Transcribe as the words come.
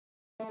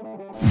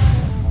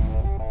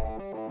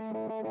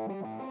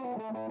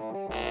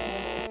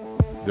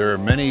There are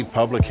many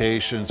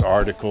publications,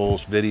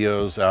 articles,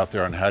 videos out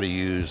there on how to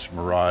use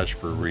Mirage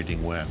for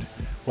reading wind.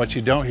 What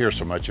you don't hear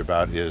so much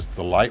about is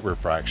the light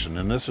refraction,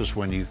 and this is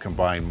when you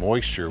combine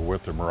moisture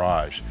with the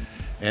Mirage.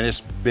 And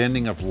it's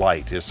bending of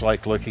light. It's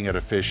like looking at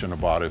a fish in a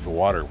body of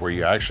water. Where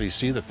you actually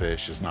see the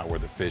fish is not where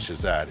the fish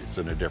is at. It's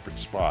in a different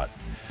spot.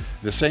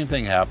 The same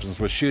thing happens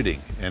with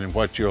shooting. And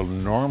what you'll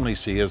normally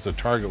see is the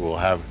target will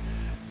have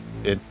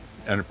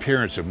an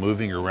appearance of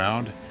moving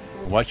around.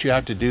 What you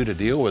have to do to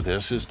deal with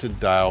this is to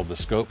dial the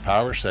scope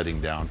power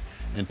setting down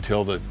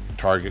until the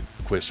target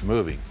quits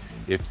moving.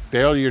 If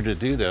failure to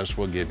do this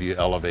will give you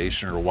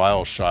elevation or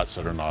wild shots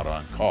that are not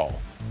on call.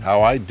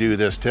 How I do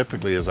this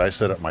typically is I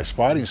set up my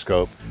spotting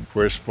scope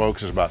where its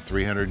focus is about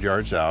 300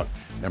 yards out,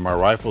 and my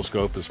rifle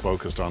scope is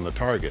focused on the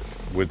target.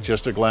 With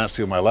just a glance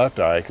through my left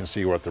eye, I can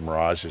see what the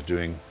Mirage is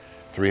doing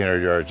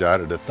 300 yards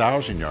out. At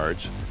 1,000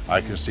 yards,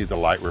 I can see the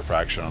light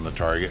refraction on the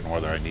target and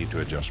whether I need to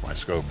adjust my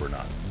scope or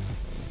not.